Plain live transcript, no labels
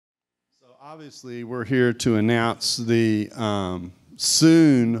Obviously, we're here to announce the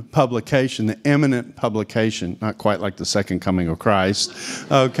soon publication, the imminent publication, not quite like the second coming of Christ,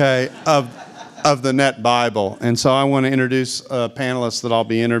 okay, of the Net Bible. And so I want to introduce panelists that I'll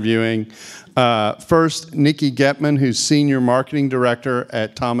be interviewing. First, Nikki Getman, who's Senior Marketing Director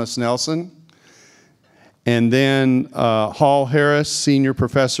at Thomas Nelson. And then Hall Harris, Senior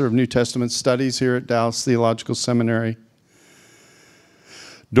Professor of New Testament Studies here at Dallas Theological Seminary.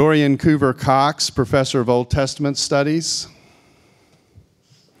 Dorian Coover-Cox, Professor of Old Testament Studies.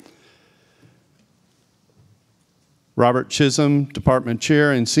 Robert Chisholm, Department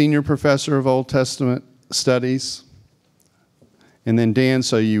Chair and Senior Professor of Old Testament Studies. And then Dan,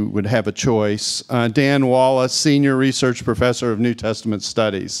 so you would have a choice. Dan Wallace, Senior Research Professor of New Testament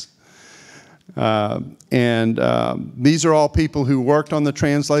Studies. These are all people who worked on the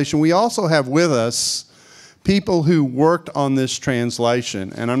translation. We also have with us people who worked on this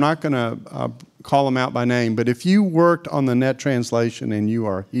translation, and I'm not going to call them out by name, but if you worked on the Net translation and you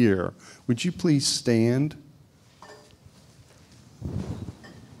are here, would you please stand?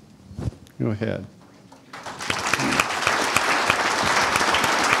 Go ahead.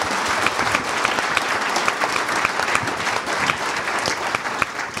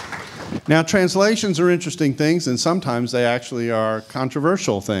 Now, translations are interesting things, and sometimes they actually are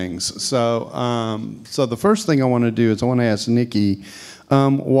controversial things. So the first thing I want to do is I want to ask Nikki,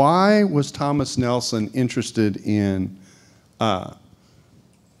 why was Thomas Nelson interested in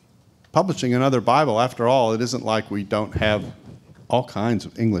publishing another Bible? After all, it isn't like we don't have all kinds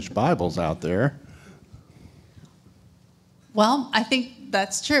of English Bibles out there. Well, I think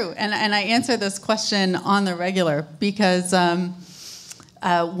that's true, and I answer this question on the regular because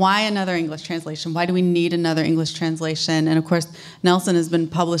why another English translation? Why do we need another English translation? And of course, Nelson has been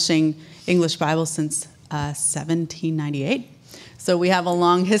publishing English Bibles since 1798. So we have a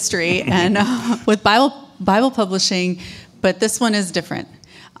long history and with Bible publishing, but this one is different.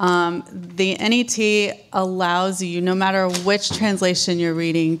 The NET allows you, no matter which translation you're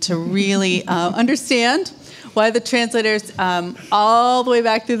reading, to really understand why the translators all the way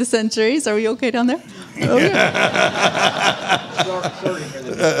back through the centuries. Are we okay down there? Okay.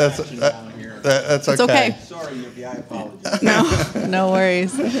 That's okay. Sorry, Nikki, I apologize. No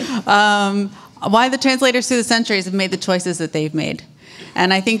worries. Why the translators through the centuries have made the choices that they've made.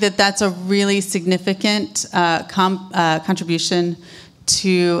 And I think that that's a really significant contribution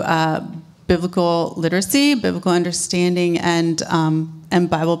to biblical literacy, biblical understanding, and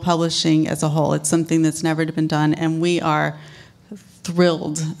Bible publishing as a whole. It's something that's never been done, and we are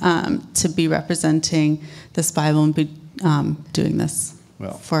thrilled to be representing this Bible and be doing this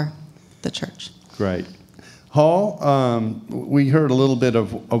for the church. Great. Hall, we heard a little bit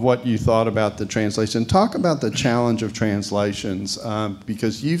of what you thought about the translation. Talk about the challenge of translations,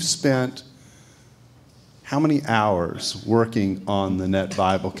 because you've spent how many hours working on the Net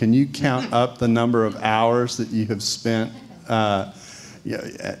Bible? Can you count up the number of hours that you have spent? And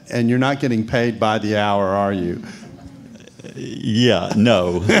you're not getting paid by the hour, are you? Yeah,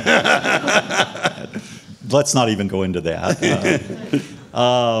 no. Let's not even go into that.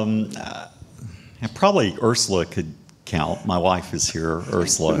 Probably Ursula could count. My wife is here,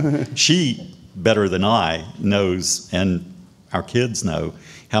 Ursula. She, better than I, knows, and our kids know,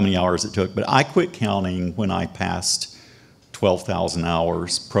 how many hours it took. But I quit counting when I passed 12,000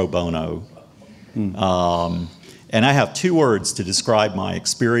 hours pro bono. And I have two words to describe my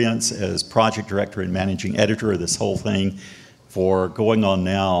experience as project director and managing editor of this whole thing for going on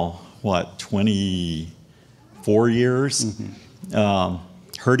now, 24 years? Mm-hmm.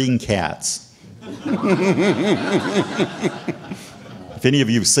 Herding cats. If any of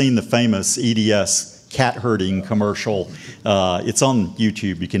you have seen the famous EDS cat herding commercial, it's on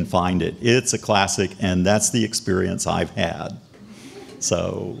YouTube, you can find it. It's a classic, and that's the experience I've had.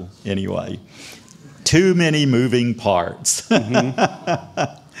 So anyway, too many moving parts. Mm-hmm.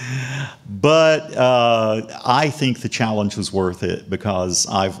 But I think the challenge was worth it because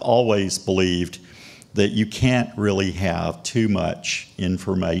I've always believed that you can't really have too much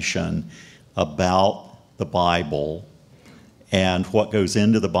information about the Bible and what goes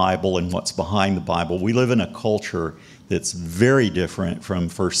into the Bible and what's behind the Bible. We live in a culture that's very different from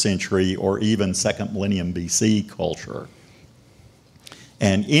first century or even second millennium BC culture.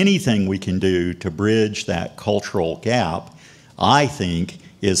 And anything we can do to bridge that cultural gap, I think,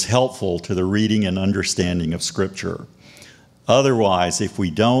 is helpful to the reading and understanding of Scripture. Otherwise, if we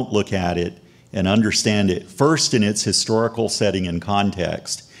don't look at it and understand it first in its historical setting and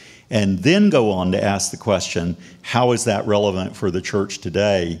context, and then go on to ask the question, how is that relevant for the church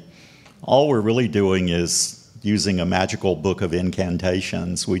today? All we're really doing is using a magical book of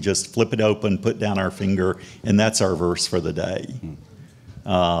incantations. We just flip it open, put down our finger, and that's our verse for the day.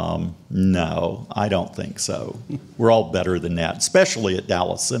 No, I don't think so. We're all better than that, especially at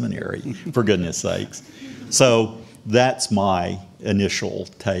Dallas Seminary, for goodness sakes. So that's my initial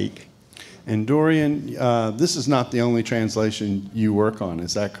take. And Dorian, this is not the only translation you work on,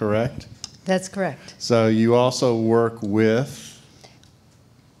 is that correct? That's correct. So you also work with?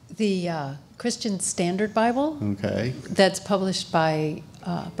 The Christian Standard Bible. Okay. That's published by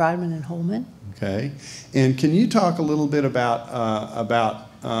Broadman and Holman. Okay. And can you talk a little bit about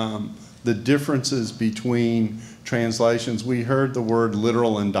the differences between translations? We heard the word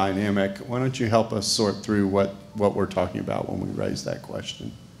literal and dynamic. Why don't you help us sort through what we're talking about when we raise that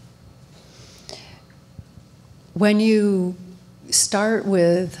question? When you start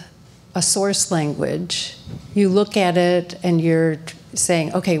with a source language, you look at it and you're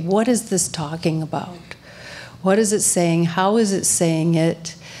saying, okay, what is this talking about? What is it saying? How is it saying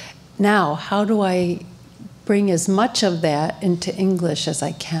it? Now, how do I bring as much of that into English as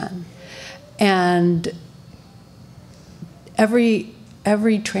I can? And every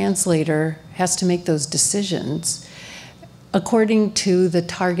translator has to make those decisions according to the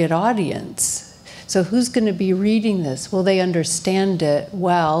target audience. So who's going to be reading this? Will they understand it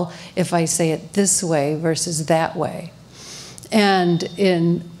well if I say it this way versus that way? And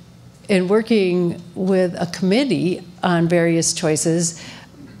in working with a committee on various choices,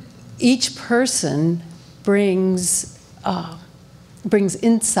 each person brings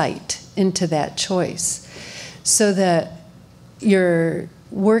insight into that choice, so that you're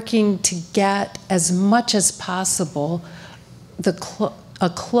working to get as much as possible a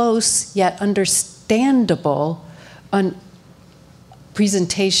close yet understandable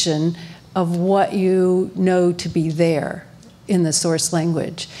presentation of what you know to be there in the source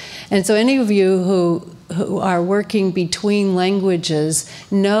language. And so any of you who are working between languages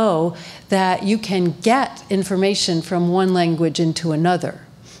know that you can get information from one language into another.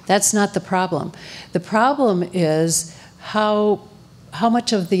 That's not the problem. The problem is how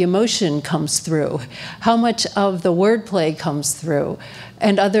much of the emotion comes through, how much of the wordplay comes through,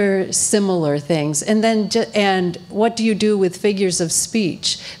 and other similar things. And then, and what do you do with figures of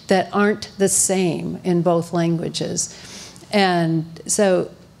speech that aren't the same in both languages? And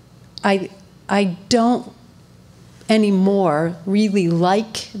so I don't anymore really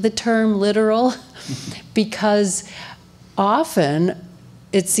like the term literal, because often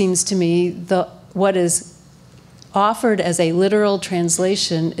it seems to me what is offered as a literal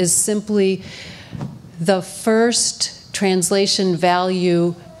translation is simply the first translation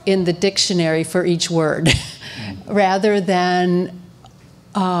value in the dictionary for each word, rather than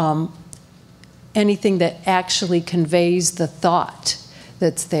anything that actually conveys the thought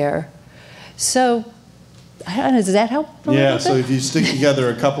that's there. So, I don't know, does that help a little bit? So if you stick together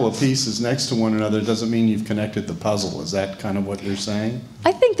a couple of pieces next to one another, it doesn't mean you've connected the puzzle. Is that kind of what you're saying?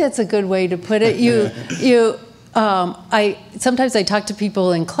 I think that's a good way to put it. Sometimes I talk to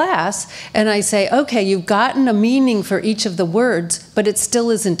people in class and I say, okay, you've gotten a meaning for each of the words, but it still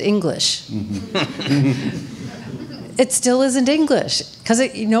isn't English. It still isn't English, because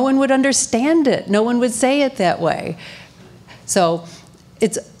no one would understand it. No one would say it that way. So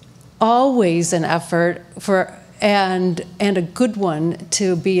it's always an effort and a good one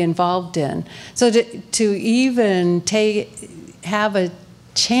to be involved in. So to even have a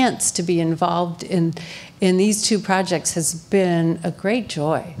chance to be involved in these two projects has been a great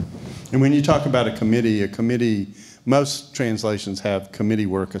joy. And when you talk about a committee, most translations have committee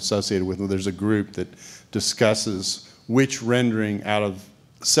work associated with them. There's a group that discusses which rendering out of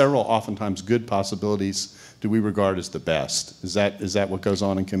several oftentimes good possibilities do we regard as the best. Is that what goes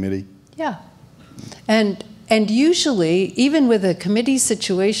on in committee? Yeah. And usually, even with a committee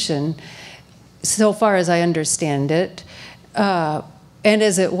situation, so far as I understand it, and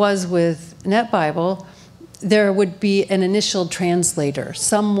as it was with NetBible, there would be an initial translator,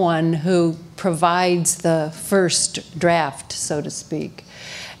 someone who provides the first draft, so to speak.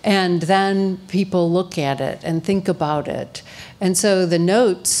 And then people look at it and think about it. And so the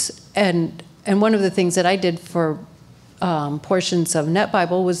notes, and one of the things that I did for portions of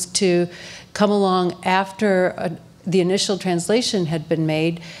NetBible was to come along after the initial translation had been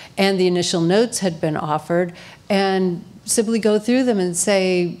made and the initial notes had been offered, and simply go through them and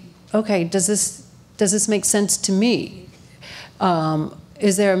say, okay, does this make sense to me?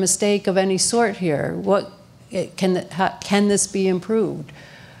 Is there a mistake of any sort here? Can this be improved?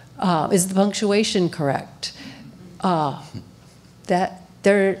 Is the punctuation correct? That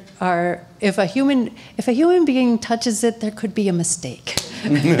there are, if a human being touches it, there could be a mistake.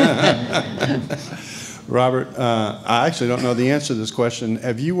 Robert, I actually don't know the answer to this question.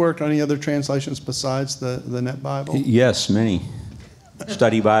 Have you worked on any other translations besides the Net Bible? Yes, many.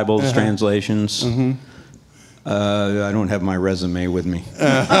 Study Bibles, translations. Mm-hmm. I don't have my resume with me. It's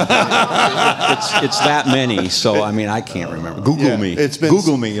that many, so I mean I can't remember. Google me.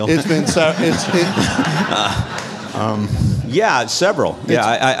 Google me. It's been yeah, several.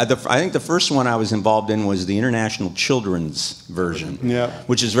 Yeah, I think the first one I was involved in was the International Children's Version,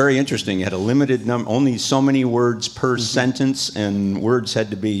 which is very interesting. It had a limited number, only so many words per sentence, and words had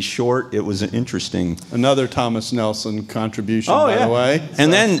to be short. It was an interesting. Another Thomas Nelson contribution, by the way.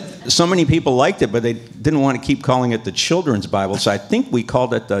 And then so many people liked it, but they didn't want to keep calling it the Children's Bible, so I think we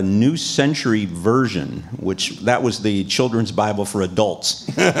called it the New Century Version, which that was the Children's Bible for adults.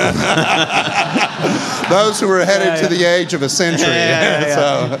 Those who were headed to the age of a century.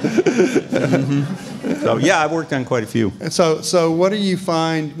 So yeah, I've worked on quite a few. So what do you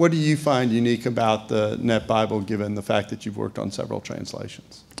find unique about the Net Bible, given the fact that you've worked on several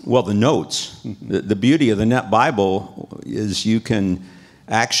translations? Well, the notes. The beauty of the Net Bible is you can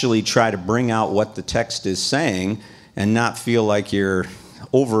actually try to bring out what the text is saying and not feel like you're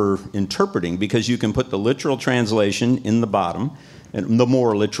over-interpreting, because you can put the literal translation in the bottom, and the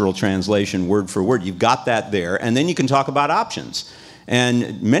more literal translation word for word. You've got that there, and then you can talk about options.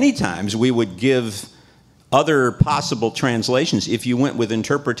 And many times we would give other possible translations. If you went with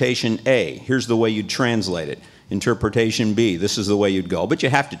interpretation A, here's the way you'd translate it. Interpretation B, this is the way you'd go. But you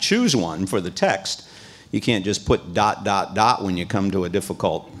have to choose one for the text. You can't just put ... when you come to a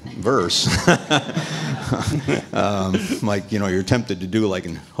difficult verse. Like, you know, you're tempted to do like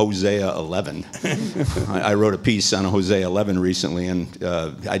in Hosea 11. I wrote a piece on Hosea 11 recently, and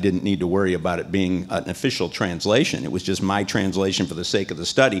I didn't need to worry about it being an official translation. It was just my translation for the sake of the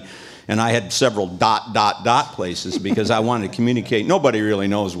study. And I had several ... places because I wanted to communicate. Nobody really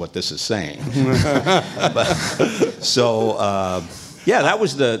knows what this is saying. Yeah, that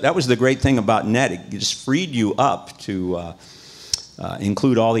was the great thing about Net. It just freed you up to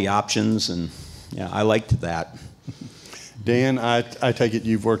include all the options, and yeah, I liked that. Dan, I take it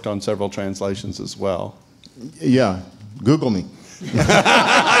you've worked on several translations as well. Yeah, Google me.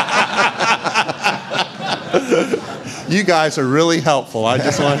 You guys are really helpful. I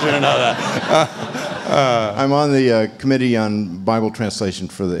just want you to know that. I'm on the committee on Bible translation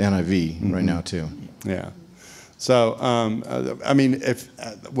for the NIV right now, too. Yeah. So, I mean, if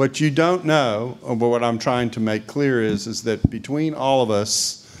what you don't know, or what I'm trying to make clear is that between all of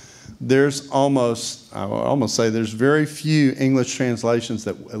us, there's I will almost say there's very few English translations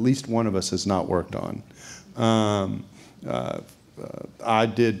that at least one of us has not worked on. I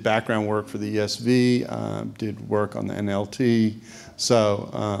did background work for the ESV, did work on the NLT.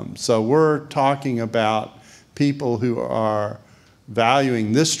 So we're talking about people who are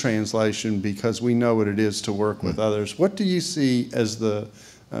valuing this translation because we know what it is to work with others. What do you see as the,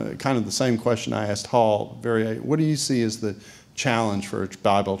 kind of the same question I asked Hall, what do you see as the challenge for a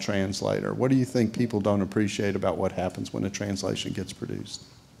Bible translator? What do you think people don't appreciate about what happens when a translation gets produced?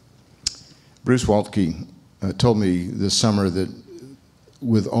 Bruce Waltke told me this summer that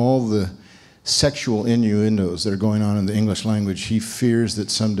with all the sexual innuendos that are going on in the English language, he fears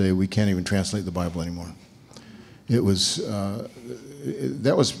that someday we can't even translate the Bible anymore. It was,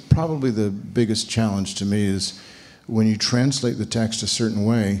 that was probably the biggest challenge to me, is when you translate the text a certain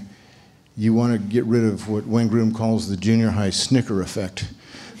way, you want to get rid of what Wayne Groom calls the junior high snicker effect.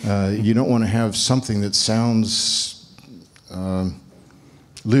 You don't want to have something that sounds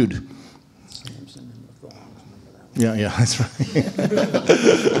lewd. Yeah, that's right.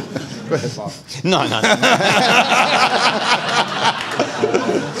 Go ahead, Bob. No.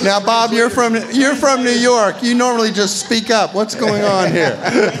 Now, Bob, you're from New York. You normally just speak up. What's going on here?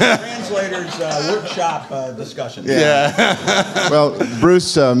 Translators workshop discussion. Yeah. Well,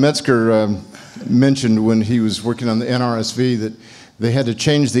 Bruce Metzger mentioned when he was working on the NRSV that they had to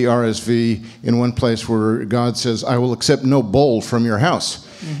change the RSV in one place where God says, "I will accept no bowl from your house."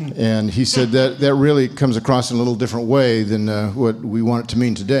 Mm-hmm. And he said that really comes across in a little different way than what we want it to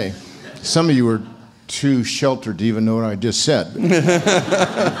mean today. Some of you are too sheltered to even know what I just said. And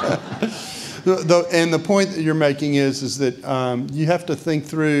the point that you're making is that you have to think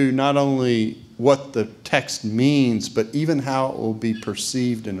through not only what the text means, but even how it will be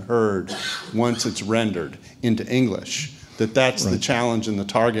perceived and heard once it's rendered into English. That's right. The challenge in the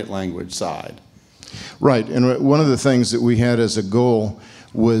target language side. Right, and one of the things that we had as a goal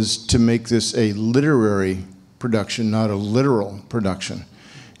was to make this a literary production, not a literal production.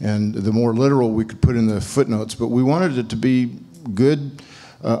 And the more literal we could put in the footnotes, but we wanted it to be good,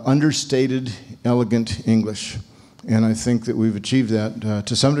 understated, elegant English. And I think that we've achieved that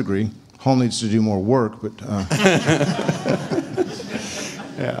to some degree. Hall needs to do more work, but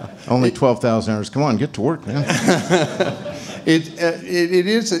Yeah. only 12,000 hours. Come on, get to work, man. It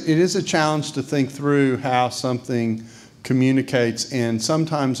is a challenge to think through how something communicates, and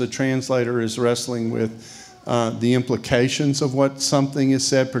sometimes a translator is wrestling with the implications of what something is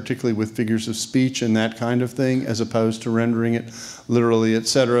said, particularly with figures of speech and that kind of thing, as opposed to rendering it literally,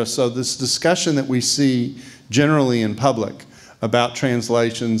 etc. So this discussion that we see generally in public about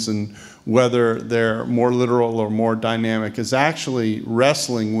translations and whether they're more literal or more dynamic is actually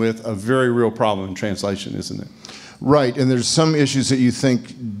wrestling with a very real problem in translation, isn't it? Right, and there's some issues that you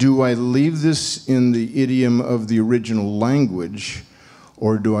think, do I leave this in the idiom of the original language,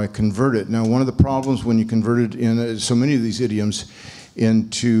 or do I convert it? Now, one of the problems when you convert it in so many of these idioms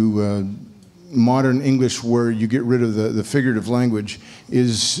into modern English, where you get rid of the figurative language,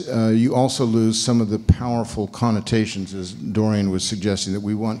 is you also lose some of the powerful connotations, as Dorian was suggesting, that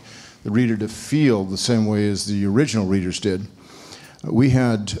we want the reader to feel the same way as the original readers did. We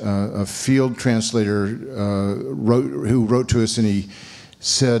had a field translator who wrote to us, and he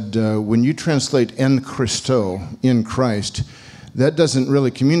said, when you translate en Christo, in Christ, that doesn't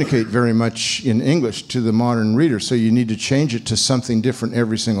really communicate very much in English to the modern reader, so you need to change it to something different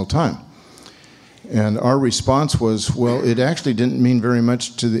every single time. And our response was, well, it actually didn't mean very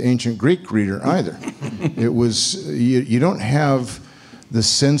much to the ancient Greek reader either. It was, you don't have the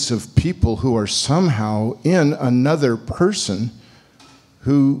sense of people who are somehow in another person,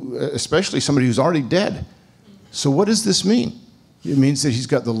 who, especially somebody who's already dead. So what does this mean? It means that he's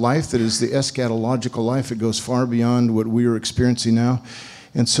got the life that is the eschatological life. It goes far beyond what we are experiencing now.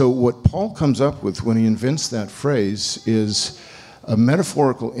 And so what Paul comes up with when he invents that phrase is a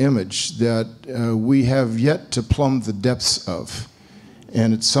metaphorical image that we have yet to plumb the depths of.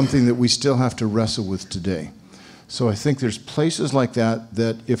 And it's something that we still have to wrestle with today. So I think there's places like that,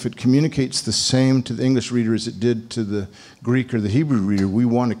 that if it communicates the same to the English reader as it did to the Greek or the Hebrew reader, we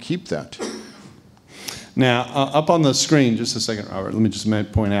want to keep that. Now, up on the screen, just a second, Robert, let me just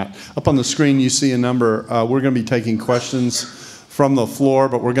point out. Up on the screen, you see a number. We're going to be taking questions from the floor,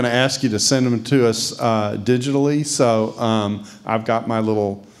 but we're going to ask you to send them to us digitally. So I've got my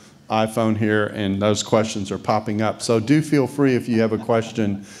little iPhone here, and those questions are popping up. So do feel free, if you have a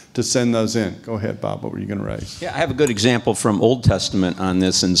question, to send those in. Go ahead, Bob. What were you going to raise? Yeah, I have a good example from Old Testament on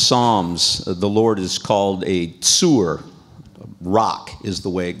this. In Psalms, the Lord is called a tsur. Rock is the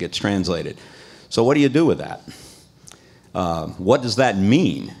way it gets translated. So what do you do with that? What does that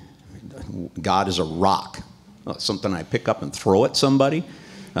mean? God is a rock. Something I pick up and throw at somebody?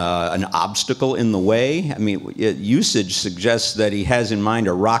 An obstacle in the way? I mean, usage suggests that he has in mind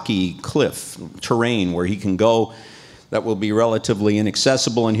a rocky cliff terrain where he can go that will be relatively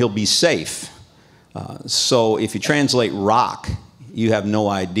inaccessible and he'll be safe. So if you translate rock, you have no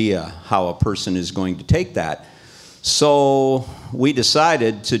idea how a person is going to take that. So we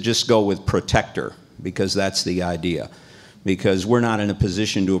decided to just go with protector, because that's the idea. Because we're not in a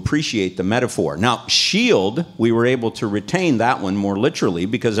position to appreciate the metaphor. Now, shield, we were able to retain that one more literally,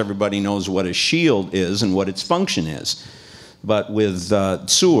 because everybody knows what a shield is and what its function is. But with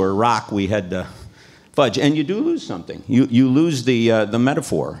tsur, rock, we had to fudge. And you do lose something. You lose the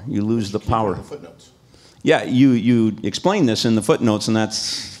metaphor. You lose the power. The footnotes. Yeah, you explain this in the footnotes, and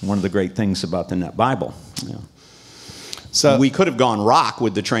that's one of the great things about the Net Bible. Yeah. So we could have gone rock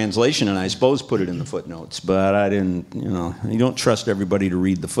with the translation and I suppose put it in the footnotes, but I didn't, you don't trust everybody to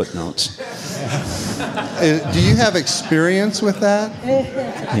read the footnotes. Do you have experience with that?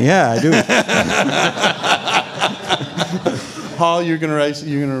 Yeah, I do. Paul, you're going to raise,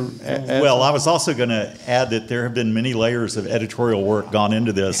 add Well, I was also going to add that there have been many layers of editorial work gone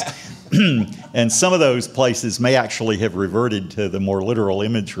into this. And some of those places may actually have reverted to the more literal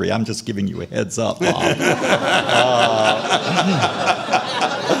imagery. I'm just giving you a heads up, Bob.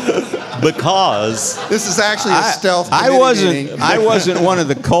 Because this is actually a stealth. I wasn't one of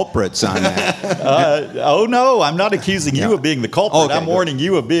the culprits on that. Oh no, I'm not accusing you of being the culprit. Okay, I'm warning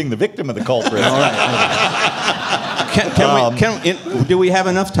you of being the victim of the culprit. All right. Do we have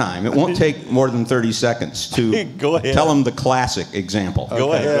enough time? It won't take more than 30 seconds to Go ahead. tell them the classic example.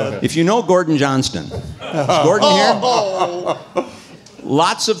 Go ahead. If you know Gordon Johnston, is Gordon here?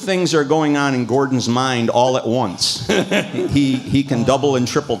 Lots of things are going on in Gordon's mind all at once. He can double and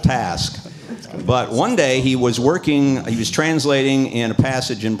triple task. But one day he was translating in a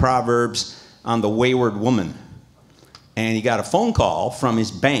passage in Proverbs on the wayward woman. And he got a phone call from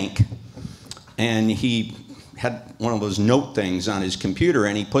his bank, and he had one of those note things on his computer,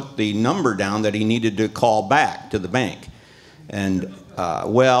 and he put the number down that he needed to call back to the bank. And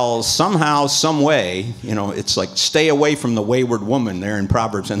well, somehow, some way, you know, it's like stay away from the wayward woman there in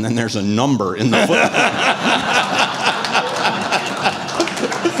Proverbs, and then there's a number in the footnote.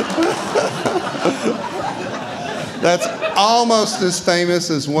 That's almost as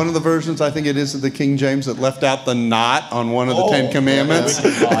famous as one of the versions, I think it is, of the King James that left out the not on one of the Ten Commandments.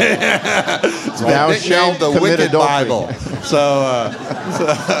 Thou shalt the commit Wicked adultery. Bible. So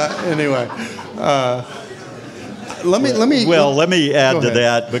anyway. Let me add to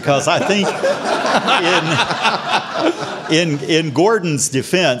that, because I think in Gordon's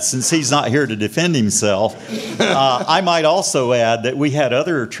defense, since he's not here to defend himself, I might also add that we had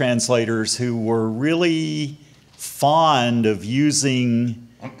other translators who were really fond of using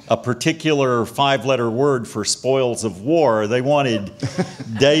a particular 5-letter word for spoils of war. They wanted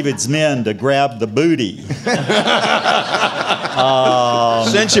David's men to grab the booty.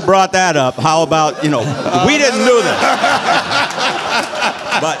 Since you brought that up, how about, you know, we didn't do this.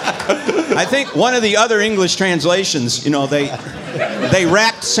 But I think one of the other English translations, you know, they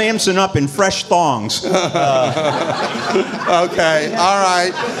wrapped Samson up in fresh thongs. Okay, all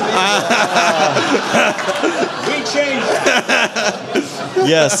right. We changed that.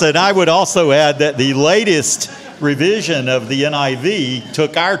 Yes, and I would also add that the latest revision of the NIV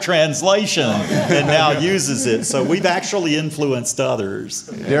took our translation and now uses it. So we've actually influenced others.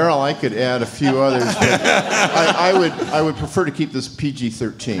 Darrell, I could add a few others, but I would prefer to keep this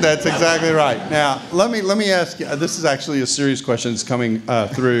PG-13. That's exactly right. Now, let me ask you, this is actually a serious question that's coming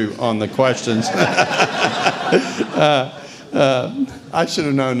through on the questions. I should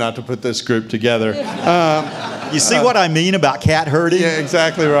have known not to put this group together. You see what I mean about cat herding? Yeah,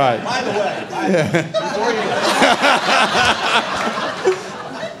 exactly right. By the way,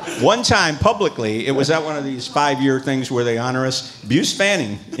 one time publicly, it was at one of these 5-year things where they honor us, Buse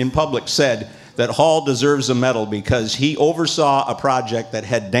Fanning in public said that Hall deserves a medal because he oversaw a project that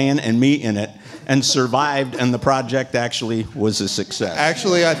had Dan and me in it and survived, and the project actually was a success.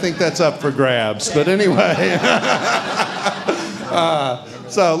 Actually, I think that's up for grabs. But anyway,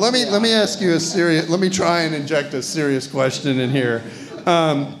 so let me ask you let me try and inject a serious question in here.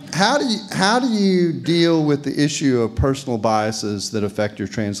 How do you deal with the issue of personal biases that affect your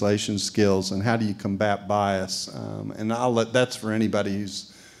translation skills, and how do you combat bias? And that's for anybody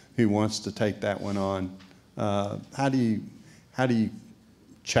who wants to take that one on. How do you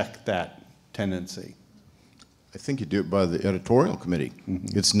check that tendency? I think you do it by the editorial committee.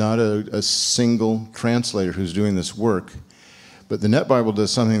 Mm-hmm. It's not a single translator who's doing this work. But the Net Bible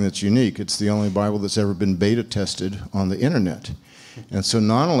does something that's unique. It's the only Bible that's ever been beta tested on the internet. And so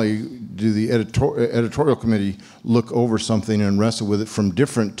not only do the editorial committee look over something and wrestle with it from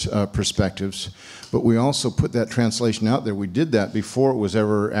different perspectives, but we also put that translation out there. We did that before it was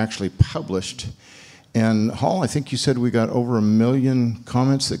ever actually published. And Hall, I think you said we got over 1 million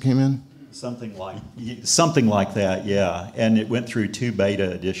comments that came in? Something like that, yeah. And it went through 2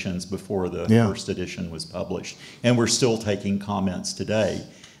 beta editions before the first edition was published. And we're still taking comments today.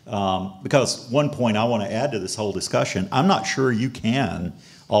 Because one point I want to add to this whole discussion, I'm not sure you can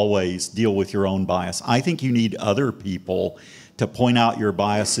always deal with your own bias. I think you need other people to point out your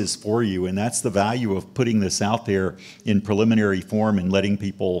biases for you, and that's the value of putting this out there in preliminary form and letting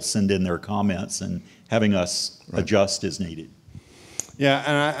people send in their comments and having us adjust as needed. Yeah,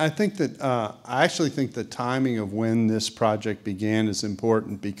 and I think that I actually think the timing of when this project began is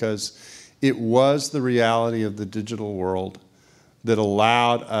important, because it was the reality of the digital world that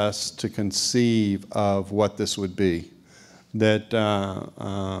allowed us to conceive of what this would be. That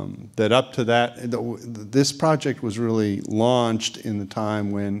up to that, this project was really launched in the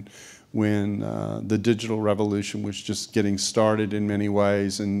time when the digital revolution was just getting started in many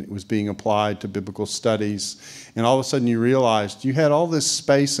ways, and it was being applied to biblical studies. And all of a sudden you realized you had all this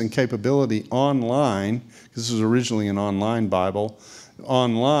space and capability online, because this was originally an online Bible,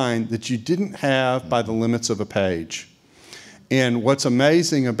 online, that you didn't have by the limits of a page. And what's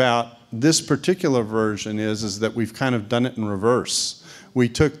amazing about this particular version is that we've kind of done it in reverse. We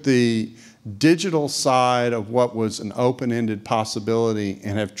took the digital side of what was an open-ended possibility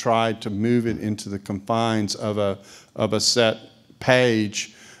and have tried to move it into the confines of a set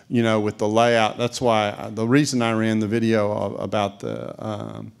page, you know, with the layout. That's why the reason I ran the video about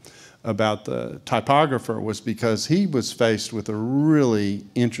the typographer was because he was faced with a really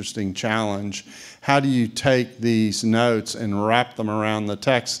interesting challenge. How do you take these notes and wrap them around the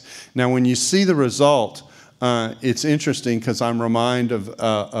text? Now, when you see the result it's interesting because I'm reminded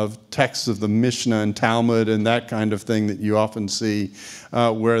of texts of the Mishnah and Talmud and that kind of thing that you often see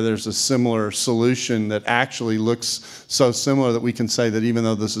where there's a similar solution that actually looks so similar that we can say that even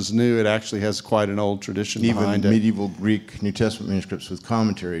though this is new, it actually has quite an old tradition behind it. Even medieval Greek New Testament manuscripts with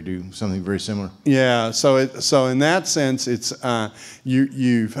commentary do something very similar. Yeah, so in that sense, it's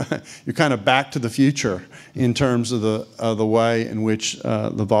you're kind of back to the future in terms of the way in which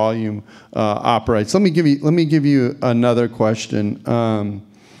the volume operates. Let me give you another question.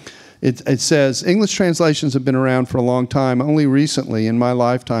 It says, English translations have been around for a long time. Only recently, in my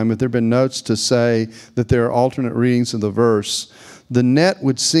lifetime, have there been notes to say that there are alternate readings of the verse. The net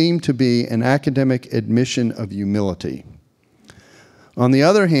would seem to be an academic admission of humility. On the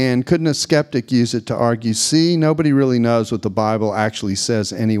other hand, couldn't a skeptic use it to argue, see, nobody really knows what the Bible actually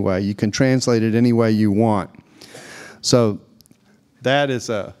says anyway. You can translate it any way you want. So that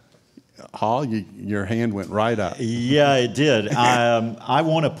is Hall, your hand went right up. Yeah, it did. I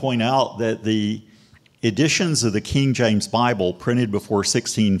want to point out that the editions of the King James Bible printed before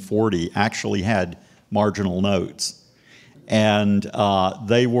 1640 actually had marginal notes. And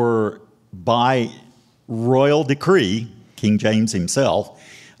they were by royal decree, King James himself,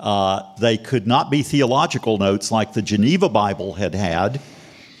 they could not be theological notes like the Geneva Bible had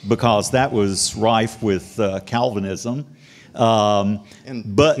because that was rife with Calvinism. And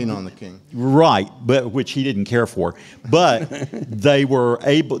keen on the king, right? But which he didn't care for. But they were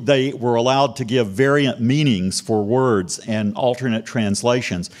allowed to give variant meanings for words and alternate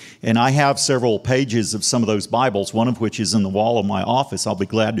translations. And I have several pages of some of those Bibles, one of which is in the wall of my office. I'll be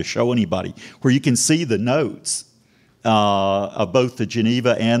glad to show anybody where you can see the notes of both the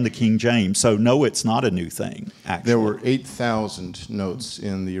Geneva and the King James. So no, it's not a new thing. Actually, there were 8,000 notes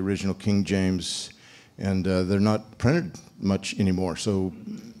in the original King James, and they're not printed much anymore. So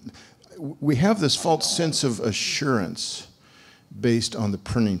we have this false sense of assurance based on the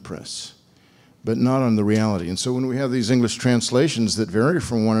printing press, but not on the reality. And so when we have these English translations that vary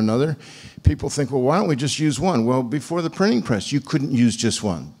from one another, people think, well, why don't we just use one? Well, before the printing press, you couldn't use just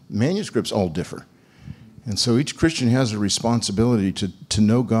one. Manuscripts all differ. And so each Christian has a responsibility to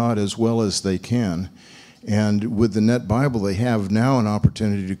know God as well as they can. And with the Net Bible, they have now an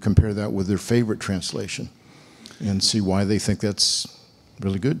opportunity to compare that with their favorite translation and see why they think that's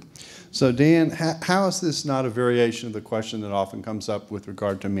really good. So Dan, how is this not a variation of the question that often comes up with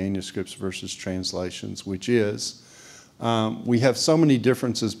regard to manuscripts versus translations, which is we have so many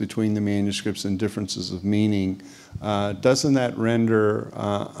differences between the manuscripts and differences of meaning. Doesn't that render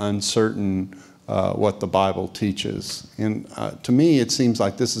uncertain what the Bible teaches? And to me, it seems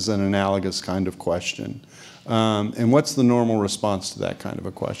like this is an analogous kind of question. And what's the normal response to that kind of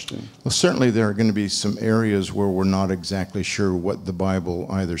a question? Well, certainly there are going to be some areas where we're not exactly sure what the Bible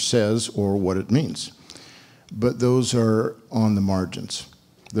either says or what it means. But those are on the margins.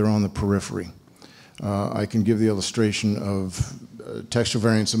 They're on the periphery. I can give the illustration of textual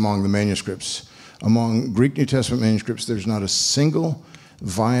variants among the manuscripts. Among Greek New Testament manuscripts, there's not a single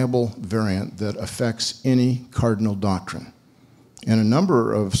viable variant that affects any cardinal doctrine. And a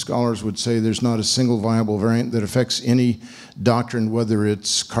number of scholars would say there's not a single viable variant that affects any doctrine, whether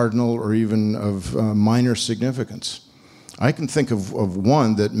it's cardinal or even of minor significance. I can think of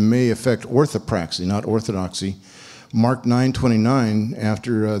one that may affect orthopraxy, not orthodoxy. Mark 9:29,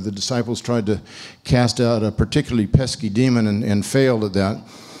 after the disciples tried to cast out a particularly pesky demon and failed at that,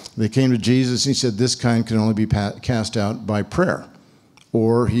 they came to Jesus and he said, this kind can only be cast out by prayer.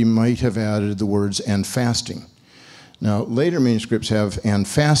 Or he might have added the words, and fasting. Now, later manuscripts have and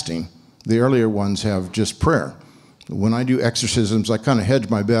fasting. The earlier ones have just prayer. When I do exorcisms, I kind of hedge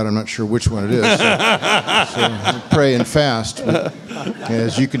my bet. I'm not sure which one it is. So I pray and fast. But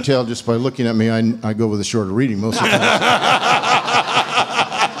as you can tell just by looking at me, I go with a shorter reading most of the time.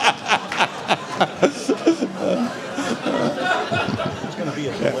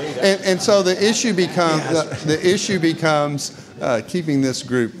 And so the issue becomes keeping this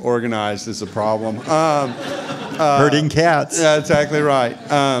group organized is a problem. Herding cats. Yeah, exactly right.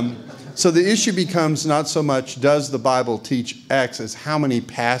 So the issue becomes not so much does the Bible teach X as how many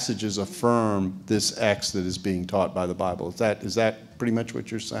passages affirm this X that is being taught by the Bible. Is that pretty much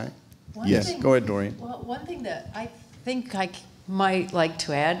what you're saying? Yes. Go ahead, Dorian. Well, one thing that I think I might like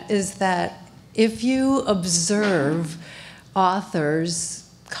to add is that if you observe authors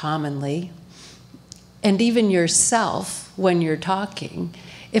commonly, and even yourself when you're talking,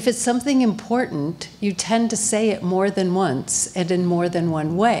 if it's something important, you tend to say it more than once and in more than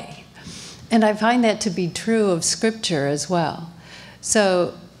one way. And I find that to be true of Scripture as well.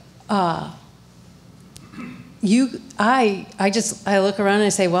 So I look around and I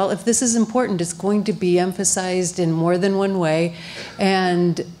say, well, if this is important, it's going to be emphasized in more than one way,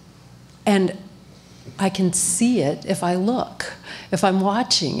 and I can see it if I look, if I'm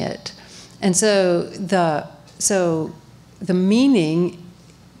watching it, and so the meaning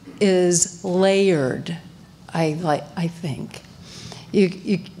is layered. I think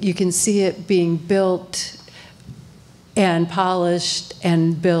you can see it being built and polished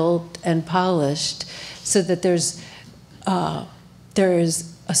and built and polished, so that there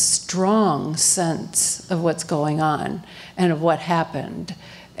is a strong sense of what's going on and of what happened,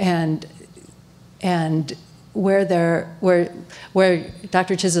 and where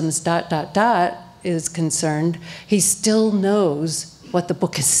Dr. Chisholm's ... is concerned, he still knows what the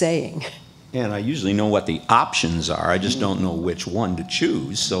book is saying. And I usually know what the options are. I just don't know which one to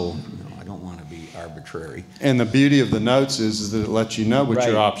choose. So I don't want to be arbitrary. And the beauty of the notes is that it lets you know what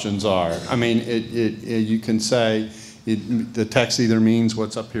your options are. I mean, you can say the text either means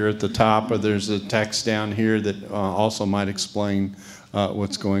what's up here at the top, or there's a text down here that also might explain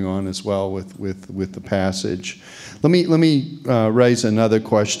what's going on as well with the passage. Let me raise another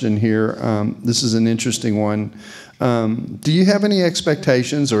question here. This is an interesting one. Do you have any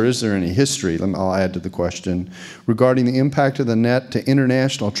expectations, or is there any history, I'll add to the question, regarding the impact of the net to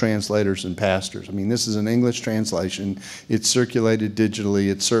international translators and pastors? I mean, this is an English translation. It's circulated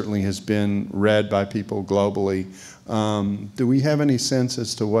digitally. It certainly has been read by people globally. Do we have any sense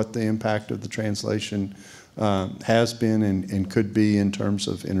as to what the impact of the translation has been and could be in terms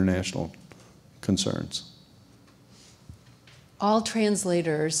of international concerns? All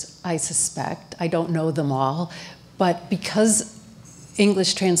translators, I suspect, I don't know them all, but because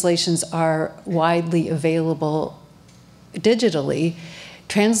English translations are widely available digitally,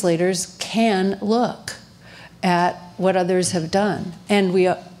 translators can look at what others have done,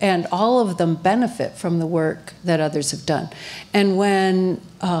 and all of them benefit from the work that others have done. And when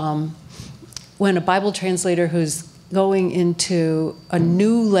a Bible translator who's going into a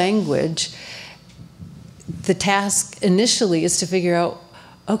new language, the task initially is to figure out,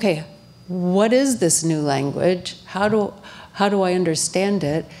 okay, what is this new language? How do I understand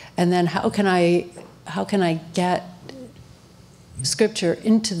it? And then how can I get Scripture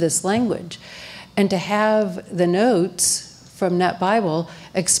into this language? And to have the notes from Net Bible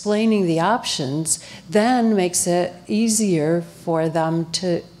explaining the options then makes it easier for them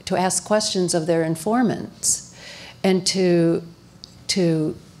to ask questions of their informants and to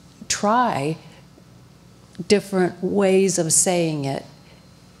try different ways of saying it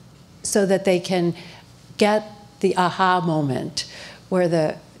so that they can get the aha moment where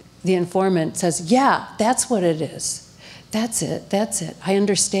the informant says, yeah, that's what it is. That's it. I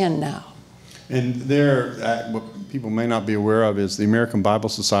understand now. And what people may not be aware of is the American Bible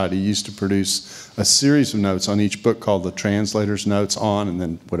Society used to produce a series of notes on each book called the Translator's Notes on, and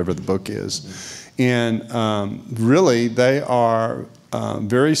then whatever the book is. And really, they are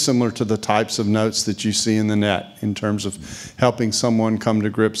very similar to the types of notes that you see in the net in terms of helping someone come to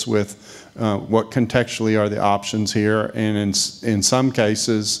grips with what contextually are the options here. And in some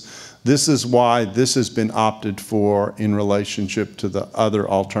cases, this is why this has been opted for in relationship to the other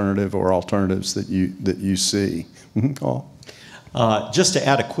alternative or alternatives that you see. Paul? Just to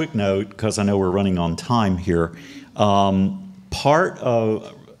add a quick note, because I know we're running on time here, part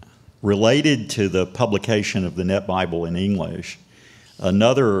of related to the publication of the Net Bible in English,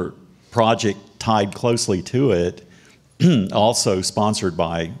 another project tied closely to it, also sponsored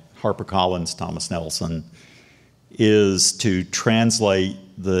by HarperCollins, Thomas Nelson, is to translate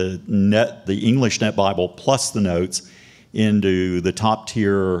the English Net Bible plus the notes into the top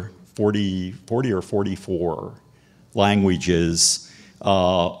tier 40 or 44 languages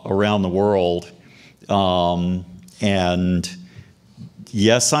around the world. And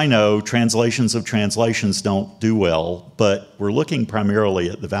yes, I know translations of translations don't do well, but we're looking primarily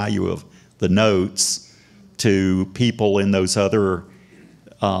at the value of the notes to people in those other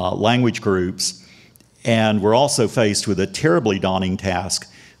language groups. And we're also faced with a terribly daunting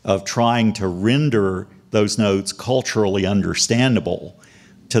task of trying to render those notes culturally understandable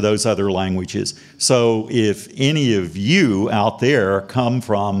to those other languages. So if any of you out there come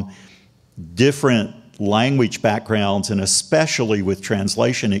from different language backgrounds, and especially with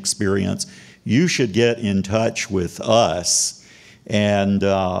translation experience, you should get in touch with us and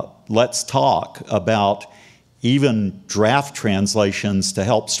let's talk about even draft translations to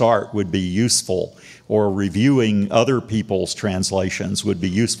help start would be useful, or reviewing other people's translations would be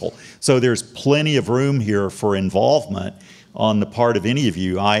useful. So there's plenty of room here for involvement on the part of any of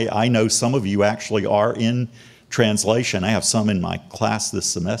you. I know some of you actually are in translation. I have some in my class this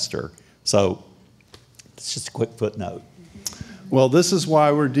semester. So It's just a quick footnote. Well, this is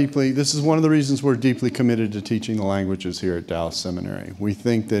one of the reasons we're deeply committed to teaching the languages here at Dallas Seminary. We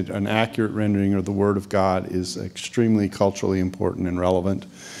think that an accurate rendering of the Word of God is extremely culturally important and relevant.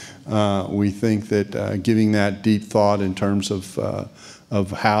 We think that giving that deep thought in terms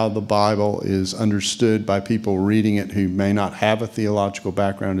of how the Bible is understood by people reading it who may not have a theological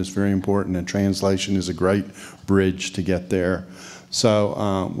background is very important, and translation is a great bridge to get there.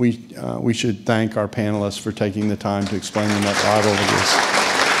 So we should thank our panelists for taking the time to explain the Net Bible to us.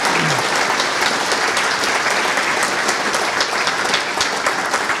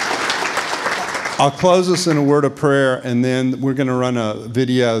 I'll close us in a word of prayer, and then we're going to run a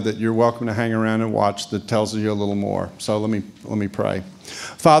video that you're welcome to hang around and watch that tells you a little more. So let me pray.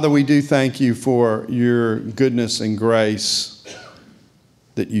 Father, we do thank you for your goodness and grace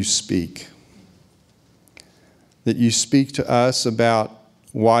that you speak. That you speak to us about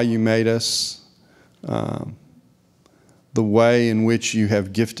why you made us, the way in which you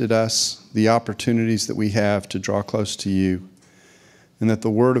have gifted us, the opportunities that we have to draw close to you, and that the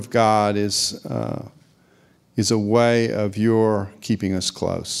Word of God is a way of your keeping us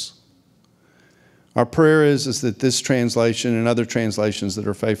close. Our prayer is that this translation and other translations that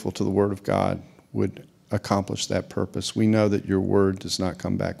are faithful to the Word of God would accomplish that purpose. We know that your Word does not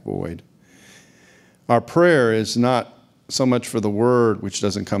come back void. Our prayer is not so much for the Word, which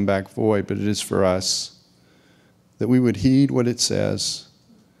doesn't come back void, but it is for us, that we would heed what it says,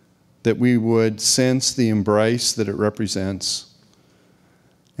 that we would sense the embrace that it represents,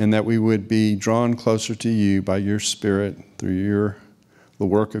 and that we would be drawn closer to you by your Spirit through the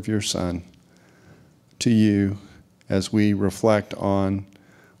work of your Son, to you as we reflect on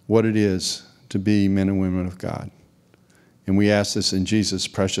what it is to be men and women of God. And we ask this in Jesus'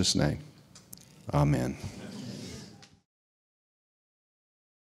 precious name. Amen.